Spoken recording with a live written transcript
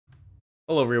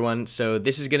Hello everyone, so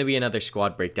this is going to be another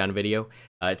squad breakdown video.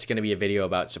 It's going to be a video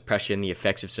about suppression, the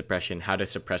effects of suppression, how to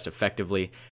suppress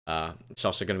effectively. It's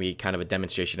also going to be kind of a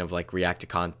demonstration of like react to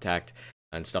contact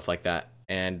and stuff like that.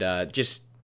 And just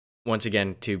once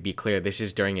again, to be clear, this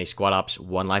is during a squad ops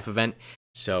one life event.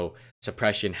 So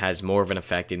suppression has more of an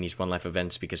effect in these one life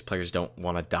events because players don't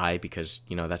want to die because,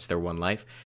 you know, that's their one life.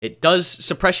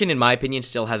 Suppression in my opinion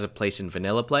still has a place in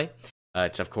vanilla play.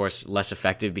 It's, of course, less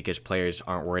effective because players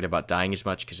aren't worried about dying as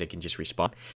much because they can just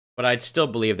respawn. But I'd still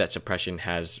believe that suppression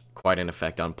has quite an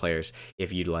effect on players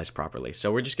if utilized properly.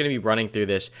 So we're just going to be running through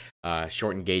this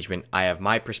short engagement. I have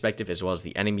my perspective as well as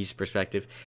the enemy's perspective.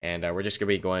 And we're just going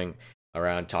to be going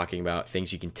around talking about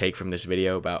things you can take from this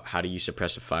video about how to use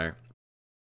suppressive fire.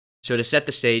 So to set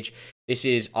the stage, this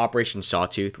is Operation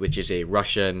Sawtooth, which is a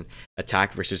Russian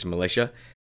attack versus militia.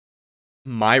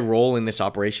 My role in this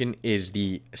operation is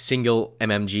the single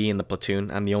MMG in the platoon.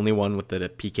 I'm the only one with the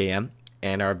PKM,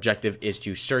 and our objective is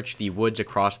to search the woods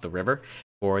across the river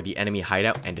for the enemy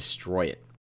hideout and destroy it.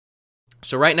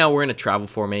 So right now we're in a travel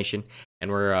formation, and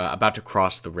we're about to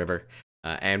cross the river,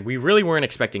 and we really weren't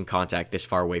expecting contact this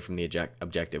far away from the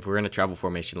objective. We're in a travel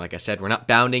formation, like I said. We're not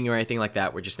bounding or anything like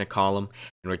that. We're just in a column,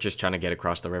 and we're just trying to get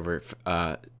across the river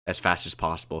as fast as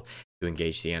possible to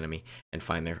engage the enemy and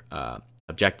find their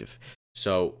objective.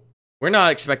 So we're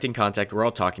not expecting contact. We're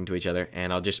all talking to each other,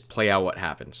 and I'll just play out what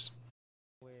happens.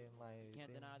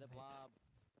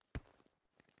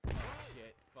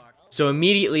 So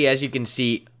immediately, as you can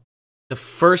see, the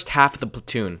first half of the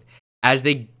platoon, as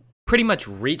they pretty much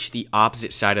reach the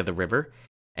opposite side of the river,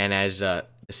 and as the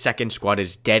second squad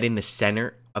is dead in the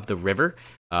center of the river,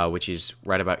 which is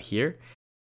right about here,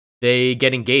 they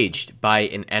get engaged by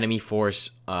an enemy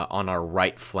force on our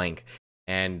right flank.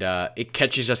 And it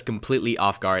catches us completely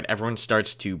off guard. Everyone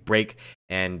starts to break,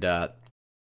 and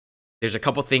there's a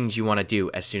couple things you want to do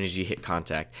as soon as you hit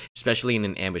contact, especially in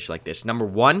an ambush like this. Number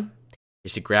one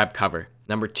is to grab cover.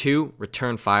 Number two,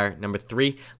 return fire. Number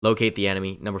three, locate the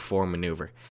enemy. Number four,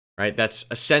 maneuver. Right? That's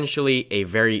essentially a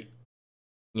very,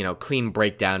 clean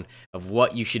breakdown of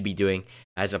what you should be doing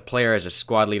as a player, as a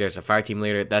squad leader, as a fire team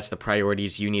leader. That's the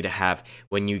priorities you need to have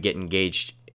when you get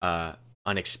engaged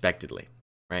unexpectedly,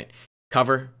 right?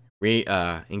 Cover,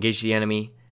 engage the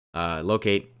enemy,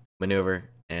 locate, maneuver,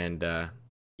 and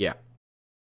yeah.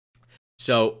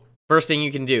 So first thing you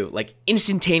can do, like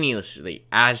instantaneously,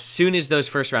 as soon as those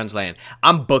first rounds land,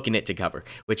 I'm booking it to cover,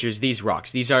 which is these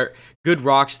rocks. These are good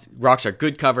rocks. Rocks are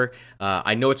good cover.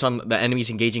 I know it's on the enemies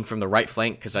engaging from the right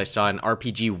flank because I saw an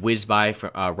RPG whiz by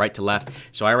from right to left.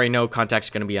 So I already know contact's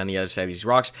going to be on the other side of these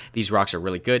rocks. These rocks are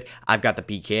really good. I've got the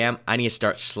PKM. I need to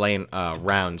start slaying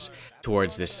rounds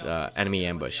towards this enemy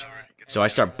ambush. So I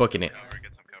start booking it.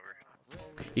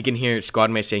 You can hear squad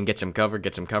mates saying, get some cover,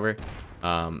 get some cover.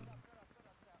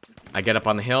 I get up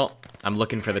on the hill, I'm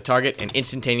looking for the target, and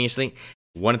instantaneously,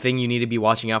 one thing you need to be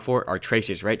watching out for are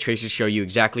tracers, right? Tracers show you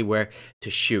exactly where to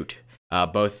shoot.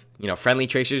 Both, friendly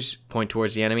tracers point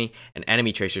towards the enemy, and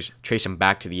enemy tracers trace them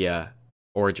back to the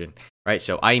origin, right?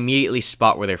 So I immediately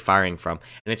spot where they're firing from,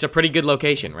 and it's a pretty good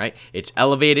location, right? It's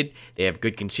elevated, they have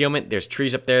good concealment, there's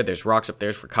trees up there, there's rocks up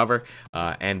there for cover,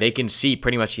 and they can see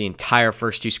pretty much the entire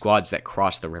first two squads that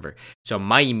cross the river. So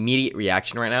my immediate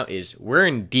reaction right now is we're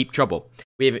in deep trouble.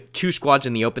 We have two squads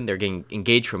in the open, they're getting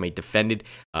engaged from a defended,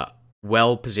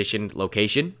 well-positioned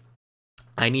location.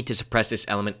 I need to suppress this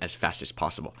element as fast as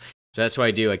possible. So that's what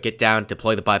I do. I get down,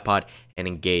 deploy the bipod, and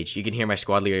engage. You can hear my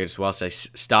squad leader as well, so I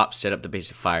stop, set up the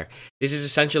base of fire. This is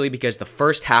essentially because the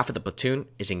first half of the platoon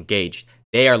is engaged.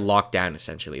 They are locked down,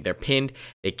 essentially. They're pinned.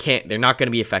 They're not going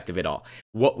to be effective at all.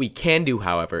 What we can do,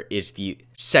 however, is the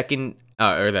second,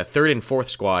 or the third and fourth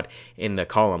squad in the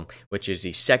column, which is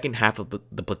the second half of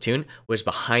the platoon, was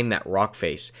behind that rock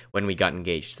face when we got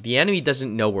engaged. So the enemy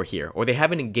doesn't know we're here, or they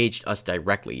haven't engaged us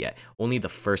directly yet, only the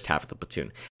first half of the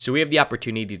platoon. So we have the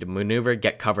opportunity to maneuver,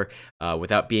 get cover,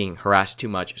 without being harassed too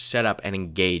much, set up and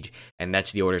engage, and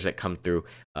that's the orders that come through.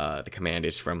 The command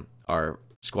is from our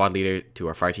squad leader to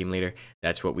our fire team leader.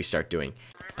 That's what we start doing.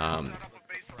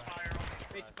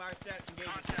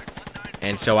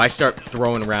 And so I start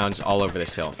throwing rounds all over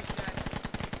this hill.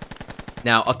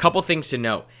 Now, a couple things to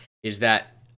note is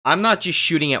that I'm not just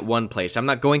shooting at one place. I'm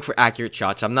not going for accurate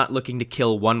shots. I'm not looking to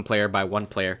kill one player by one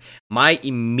player. My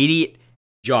immediate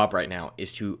job right now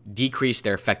is to decrease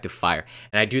their effective fire,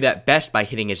 and I do that best by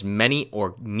hitting as many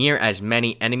or near as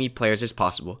many enemy players as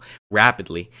possible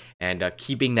rapidly, and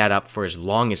keeping that up for as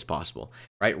long as possible.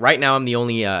 Right now I'm the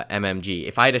only MMG.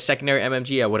 If I had a secondary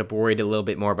MMG, I would have worried a little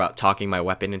bit more about talking my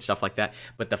weapon and stuff like that,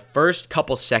 but the first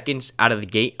couple seconds out of the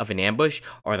gate of an ambush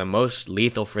are the most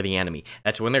lethal for the enemy.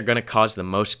 That's when they're going to cause the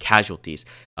most casualties.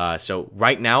 So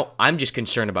right now I'm just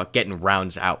concerned about getting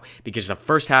rounds out, because the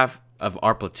first half of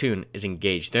our platoon is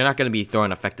engaged. They're not going to be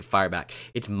throwing effective fire back.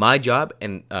 It's my job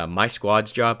and my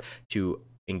squad's job to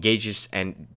engage this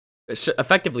and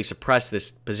effectively suppress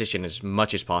this position as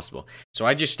much as possible. So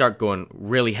I just start going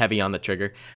really heavy on the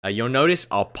trigger. You'll notice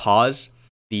I'll pause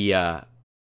the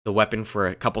weapon for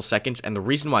a couple seconds, and the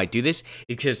reason why I do this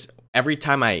is because every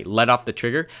time I let off the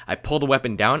trigger, I pull the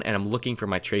weapon down and I'm looking for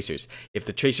my tracers. If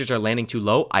the tracers are landing too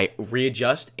low, I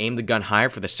readjust, aim the gun higher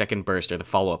for the second burst or the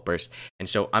follow-up burst. And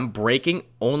so I'm braking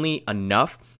only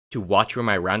enough to watch where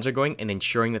my rounds are going and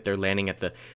ensuring that they're landing at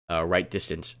the right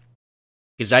distance.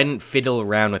 Because I didn't fiddle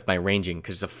around with my ranging,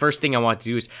 because the first thing I wanted to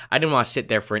do is I didn't want to sit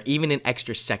there for even an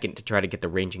extra second to try to get the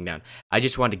ranging down. I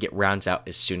just wanted to get rounds out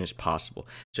as soon as possible.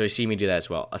 So you see me do that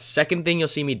as well. A second thing you'll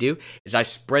see me do is I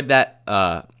spread that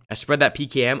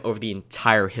PKM over the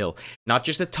entire hill. Not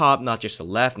just the top, not just the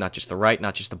left, not just the right,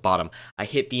 not just the bottom. I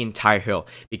hit the entire hill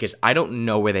because I don't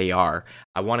know where they are.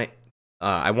 I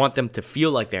want them to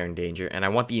feel like they're in danger, and I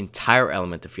want the entire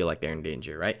element to feel like they're in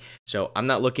danger, right? So I'm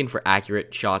not looking for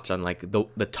accurate shots on like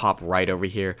the top right over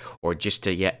here, or just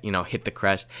to hit the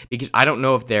crest, because I don't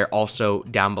know if they're also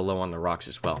down below on the rocks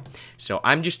as well. So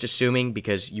I'm just assuming,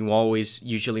 because you always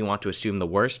usually want to assume the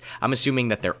worst, I'm assuming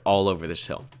that they're all over this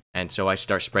hill. And so I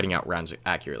start spreading out rounds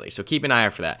accurately. So keep an eye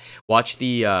out for that. Watch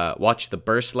the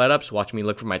burst let-ups, watch me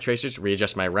look for my tracers,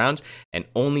 readjust my rounds, and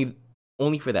only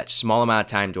for that small amount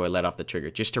of time do I let off the trigger,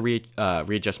 just to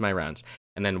readjust my rounds.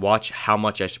 And then watch how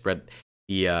much I spread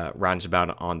the rounds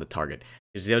about on the target,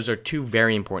 because those are two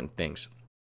very important things.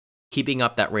 Keeping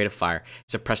up that rate of fire,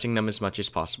 suppressing them as much as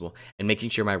possible, and making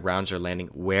sure my rounds are landing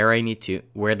where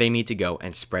they need to go,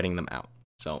 and spreading them out.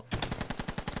 So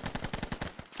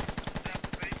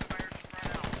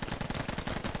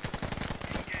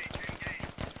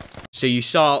you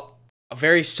saw a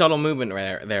very subtle movement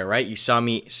there, right? You saw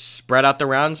me spread out the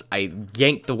rounds. I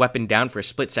yanked the weapon down for a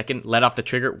split second, let off the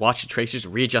trigger, watched the tracers,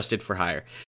 readjusted for higher.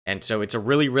 And so it's a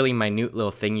really, really minute little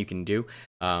thing you can do.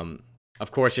 Of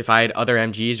course, if I had other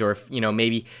MGs, or if,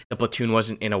 maybe the platoon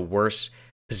wasn't in a worse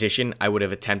position, I would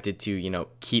have attempted to,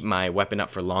 keep my weapon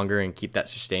up for longer and keep that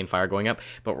sustained fire going up.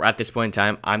 But at this point in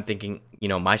time, I'm thinking,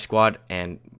 my squad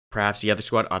and perhaps the other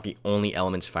squad are the only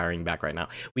elements firing back right now.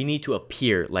 We need to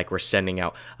appear like we're sending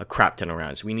out a crap ton of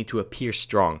rounds. We need to appear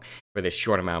strong for this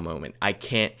short amount of moment. I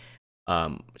can't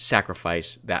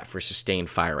sacrifice that for sustained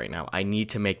fire right now. I need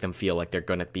to make them feel like they're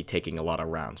going to be taking a lot of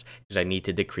rounds, because I need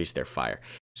to decrease their fire.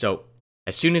 So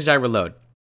as soon as I reload,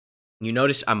 you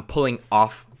notice I'm pulling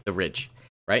off the ridge,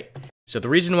 right? So the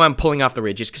reason why I'm pulling off the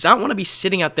ridge is because I don't want to be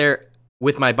sitting out there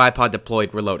with my bipod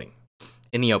deployed reloading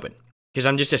in the open, because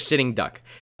I'm just a sitting duck.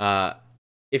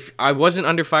 If I wasn't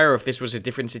under fire, or if this was a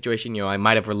different situation, I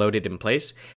might have reloaded in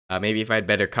place. Maybe if I had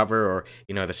better cover, or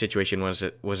the situation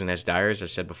wasn't as dire as I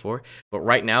said before. But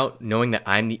right now, knowing that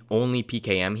I'm the only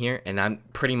PKM here, and I'm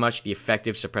pretty much the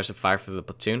effective suppressive fire for the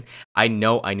platoon, I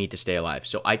know I need to stay alive.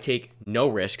 So I take no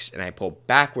risks, and I pull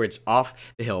backwards off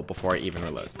the hill before I even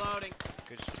reload.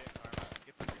 Good shit, Karma.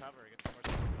 Get some cover. Get some more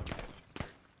cover.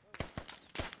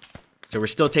 So we're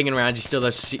still taking rounds. You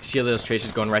still see those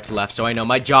traces going right to left. So I know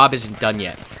my job isn't done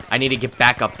yet. I need to get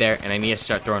back up there, and I need to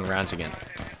start throwing rounds again.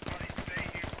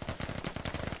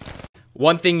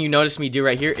 One thing you notice me do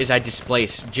right here is I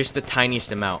displace just the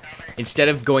tiniest amount. Instead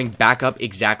of going back up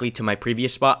exactly to my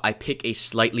previous spot, I pick a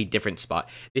slightly different spot.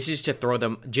 This is to throw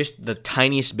them just the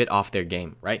tiniest bit off their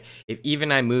game, right? If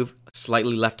even I move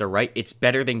slightly left or right, it's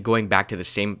better than going back to the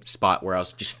same spot where I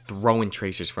was just throwing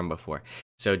tracers from before.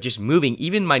 So just moving,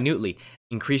 even minutely,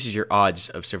 increases your odds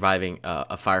of surviving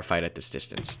a firefight at this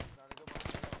distance.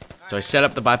 So I set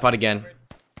up the bipod again.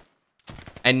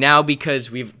 And now, because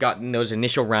we've gotten those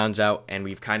initial rounds out and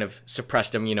we've kind of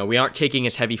suppressed them, we aren't taking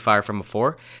as heavy fire from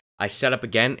before, I set up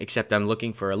again, except I'm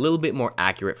looking for a little bit more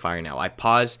accurate fire now. I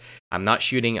pause, I'm not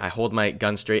shooting, I hold my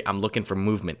gun straight, I'm looking for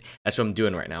movement. That's what I'm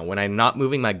doing right now. When I'm not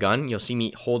moving my gun, you'll see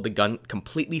me hold the gun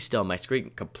completely still, my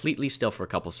screen completely still for a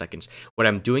couple seconds. What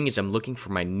I'm doing is I'm looking for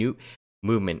my new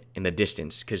movement in the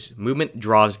distance, because movement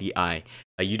draws the eye.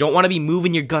 You don't want to be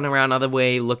moving your gun around other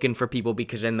way looking for people,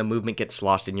 because then the movement gets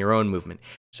lost in your own movement.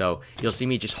 So you'll see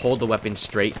me just hold the weapon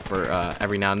straight for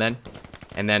every now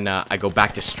and then I go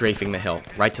back to strafing the hill,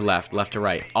 right to left, left to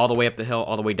right, all the way up the hill,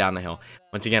 all the way down the hill.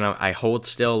 Once again, I hold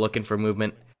still, looking for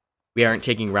movement. We aren't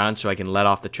taking rounds, so I can let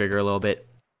off the trigger a little bit.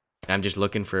 And I'm just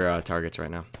looking for targets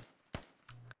right now.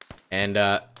 And,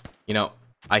 you know,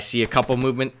 I see a couple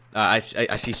movement. I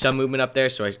see some movement up there,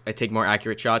 so I take more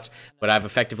accurate shots. But I've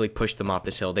effectively pushed them off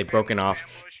this hill. They've broken off.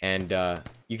 And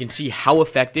you can see how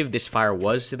effective this fire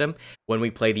was to them when we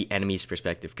play the enemy's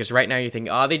perspective. Because right now you're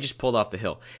thinking, oh, they just pulled off the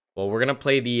hill. Well, we're going to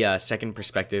play the second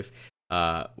perspective,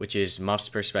 which is Muff's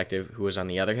perspective, who was on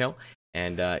the other hill.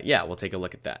 And yeah, we'll take a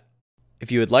look at that.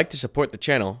 If you would like to support the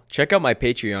channel, check out my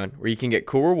Patreon, where you can get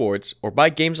cool rewards or buy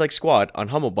games like Squad on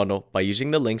Humble Bundle by using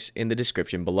the links in the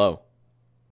description below.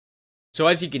 So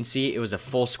as you can see, it was a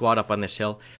full squad up on this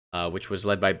hill, which was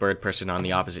led by Bird Person on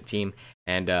the opposite team.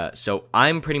 And so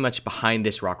I'm pretty much behind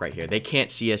this rock right here. They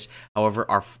can't see us. However,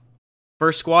 our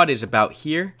first squad is about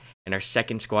here, and our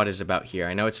second squad is about here.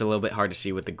 I know it's a little bit hard to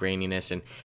see with the graininess and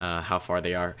how far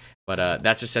they are, but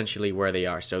that's essentially where they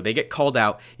are. So they get called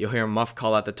out. You'll hear Muff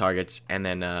call out the targets, and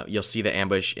then you'll see the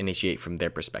ambush initiate from their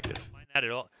perspective. Not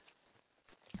at all.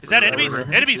 Is that enemies?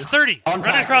 Enemies 30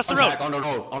 running across the road. On the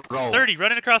road. 30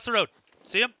 running across the road.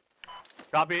 See him?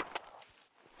 Copy.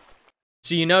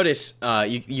 So you notice,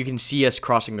 you can see us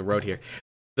crossing the road here.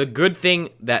 The good thing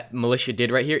that Militia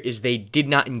did right here is they did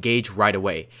not engage right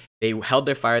away. They held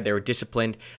their fire, they were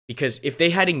disciplined, because if they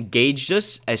had engaged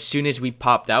us as soon as we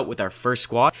popped out with our first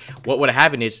squad, what would have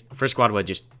happened is first squad would have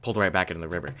just pulled right back into the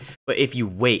river. But if you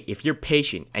wait, if you're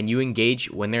patient and you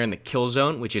engage when they're in the kill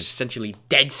zone, which is essentially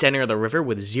dead center of the river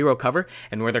with zero cover,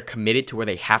 and where they're committed to where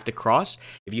they have to cross,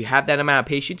 if you have that amount of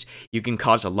patience, you can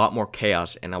cause a lot more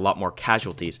chaos and a lot more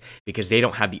casualties, because they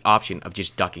don't have the option of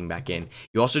just ducking back in.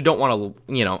 You also don't want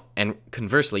to, you know, and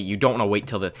conversely, you don't want to wait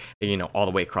till the, you know, all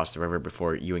the way across the river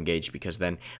before you engage, because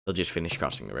then they'll just finish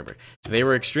crossing the river. So they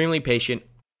were extremely patient.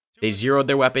 They zeroed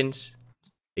their weapons.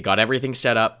 They got everything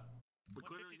set up.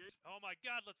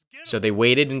 So they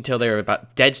waited until they were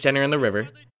about dead center in the river.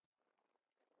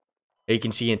 There you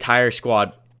can see entire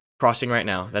squad crossing right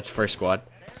now. That's first squad.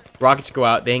 Rockets go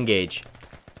out. They engage.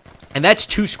 And that's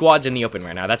two squads in the open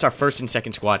right now. That's our first and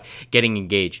second squad getting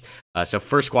engaged. So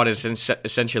first squad is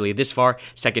essentially this far.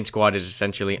 Second squad is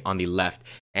essentially on the left.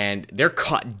 And they're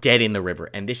caught dead in the river.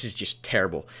 And this is just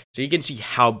terrible. So you can see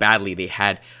how badly they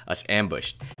had us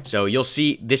ambushed. So you'll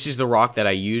see this is the rock that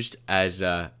I used as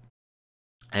the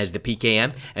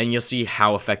PKM. And you'll see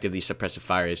how effective the suppressive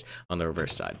fire is on the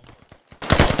reverse side.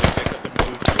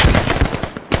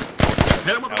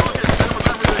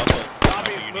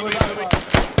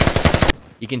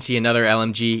 You can see another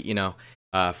LMG, you know,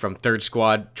 from third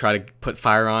squad try to put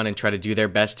fire on and try to do their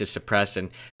best to suppress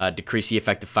and decrease the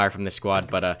effective fire from the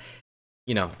squad. But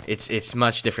you know, it's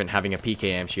much different having a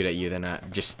PKM shoot at you than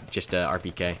just a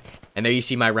RPK. And there you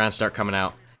see my rounds start coming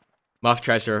out. Muff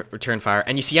tries to return fire,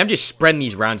 and you see I'm just spreading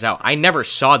these rounds out. I never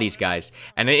saw these guys,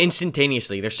 and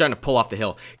instantaneously they're starting to pull off the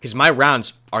hill because my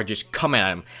rounds are just coming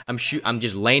at them. I'm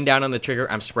just laying down on the trigger.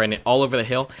 I'm spreading it all over the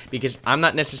hill because I'm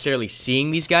not necessarily seeing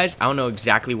these guys. I don't know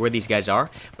exactly where these guys are,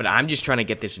 but I'm just trying to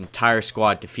get this entire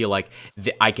squad to feel like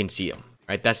I can see them.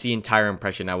 Right? That's the entire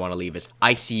impression I want to leave is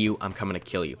I see you, I'm coming to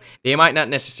kill you. They might not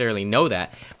necessarily know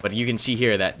that, but you can see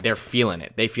here that they're feeling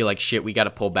it. They feel like shit, we got to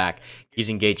pull back. He's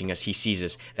engaging us. He sees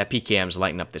us. That PKM's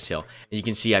lighting up this hill. And you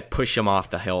can see I push him off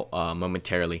the hill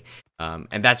momentarily.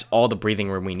 And that's all the breathing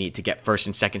room we need to get first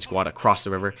and second squad across the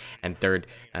river and third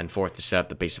and fourth to set up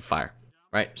the base of fire.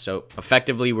 Right? So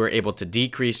effectively, we're able to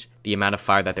decrease the amount of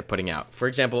fire that they're putting out. For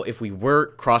example, if we were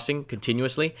crossing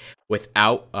continuously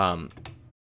without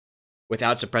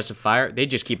suppressive fire, they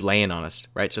just keep laying on us,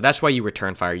 right? So that's why you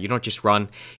return fire. You don't just run.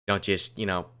 You don't just, you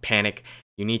know, panic.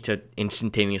 You need to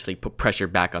instantaneously put pressure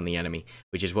back on the enemy,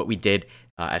 which is what we did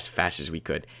as fast as we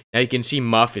could. Now you can see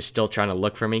Muff is still trying to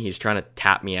look for me. He's trying to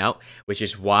tap me out, which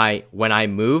is why when I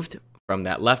moved from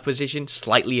that left position,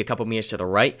 slightly a couple meters to the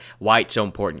right, why it's so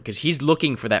important. Because he's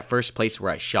looking for that first place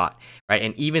where I shot, right?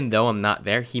 And even though I'm not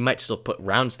there, he might still put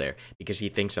rounds there because he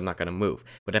thinks I'm not going to move.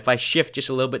 But if I shift just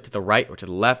a little bit to the right or to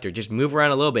the left or just move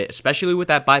around a little bit, especially with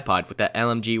that bipod, with that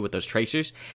LMG, with those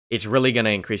tracers, it's really going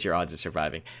to increase your odds of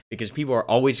surviving. Because people are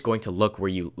always going to look where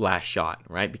you last shot,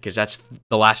 right? Because that's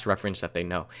the last reference that they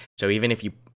know. So even if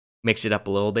you mix it up a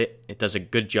little bit, it does a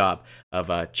good job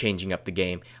of changing up the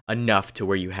game enough to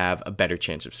where you have a better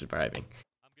chance of surviving.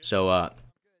 So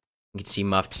you can see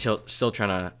Muff still trying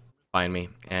to find me,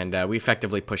 and we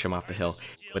effectively push him off the hill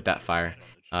with that fire.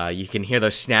 You can hear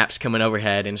those snaps coming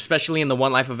overhead, and especially in the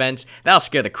one life events, that'll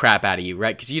scare the crap out of you,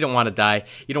 right? Because you don't want to die.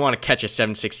 You don't want to catch a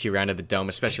 7.62 round of the dome,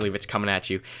 especially if it's coming at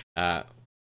you,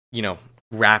 you know,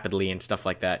 rapidly and stuff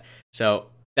like that. So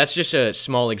that's just a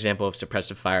small example of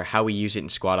suppressive fire, how we use it in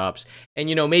squad ops. And,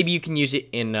 you know, maybe you can use it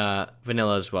in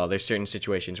vanilla as well. There's certain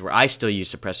situations where I still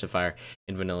use suppressive fire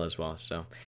in vanilla as well. So,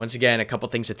 once again, a couple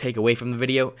things to take away from the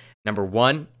video. Number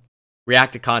 1,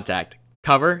 react to contact.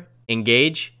 Cover,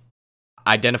 engage,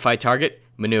 identify target,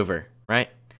 maneuver, right?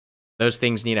 Those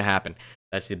things need to happen.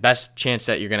 That's the best chance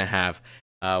that you're going to have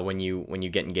when you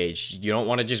get engaged. You don't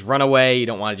want to just run away. You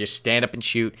don't want to just stand up and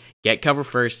shoot. Get cover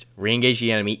first, re-engage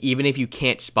the enemy. Even if you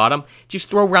can't spot them, just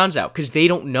throw rounds out because they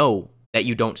don't know that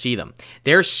you don't see them.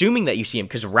 They're assuming that you see them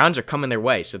because rounds are coming their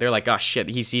way. So they're like, oh shit,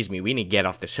 he sees me. We need to get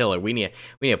off this hill, or we need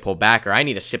to pull back, or I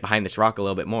need to sit behind this rock a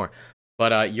little bit more.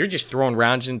 But you're just throwing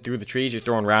rounds in through the trees. You're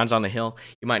throwing rounds on the hill.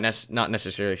 You might not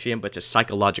necessarily see them, but it's a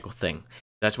psychological thing.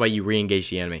 That's why you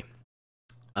re-engage the enemy.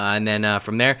 And then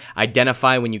from there,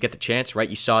 identify when you get the chance, right?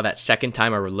 You saw that second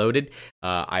time I reloaded.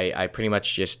 I pretty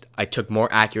much I took more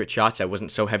accurate shots. I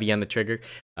wasn't so heavy on the trigger.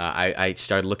 I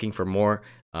started looking for more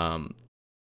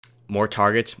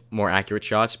targets, more accurate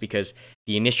shots, because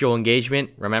the initial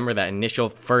engagement, remember that initial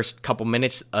first couple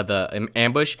minutes of the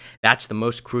ambush, that's the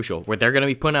most crucial, where they're going to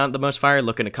be putting out the most fire,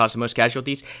 looking to cause the most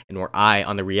casualties, and where I,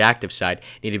 on the reactive side,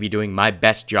 need to be doing my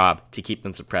best job to keep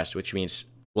them suppressed, which means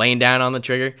laying down on the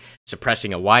trigger,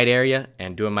 suppressing a wide area,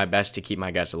 and doing my best to keep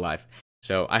my guys alive.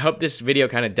 So I hope this video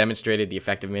kind of demonstrated the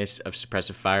effectiveness of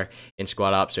suppressive fire in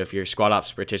squad ops. So if you're a squad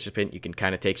ops participant, you can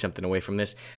kind of take something away from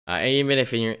this. And even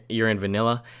if you're in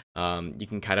vanilla, you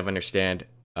can kind of understand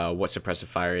what suppressive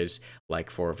fire is like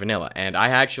for vanilla. And I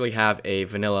actually have a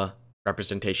vanilla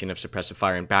representation of suppressive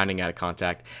fire and bounding out of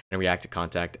contact and react to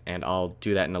contact, and I'll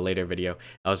do that in a later video.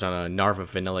 I was on a Narva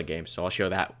vanilla game, so I'll show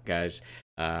that, guys.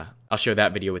 I'll share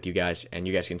that video with you guys, and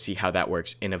you guys can see how that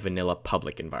works in a vanilla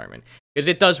public environment. Because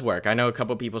it does work. I know a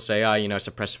couple people say, oh, you know,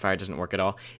 suppressive fire doesn't work at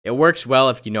all. It works well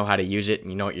if you know how to use it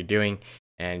and you know what you're doing,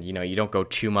 and you know, you don't go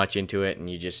too much into it, and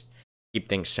you just keep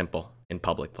things simple in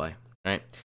public play. All right.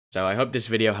 So I hope this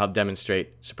video helped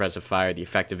demonstrate suppressive fire, the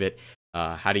effect of it,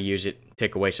 how to use it,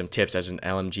 take away some tips as an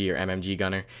LMG or MMG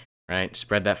gunner. Right.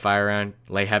 Spread that fire around.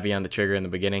 Lay heavy on the trigger in the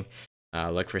beginning.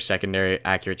 Look for secondary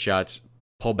accurate shots.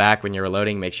 Pull back when you're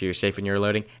reloading. Make sure you're safe when you're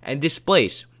reloading. And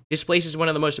displace. Displace is one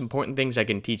of the most important things I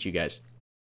can teach you guys.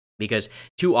 Because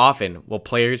too often, well,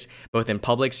 players, both in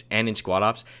publics and in squad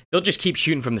ops, they'll just keep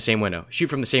shooting from the same window, shoot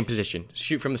from the same position,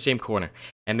 shoot from the same corner.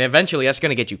 And then eventually, that's going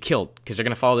to get you killed, because they're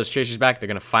going to follow those chasers back. They're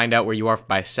going to find out where you are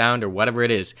by sound or whatever it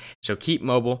is. So keep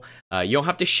mobile. You don't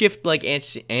have to shift like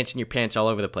ants in your pants all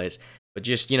over the place. But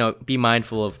just, you know, be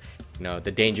mindful of, you know,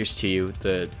 the dangers to you,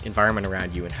 the environment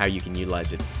around you, and how you can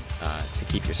utilize it to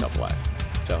keep yourself alive.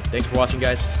 So thanks for watching,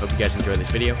 guys. Hope you guys enjoyed this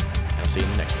video, and I'll see you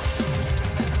in the next one.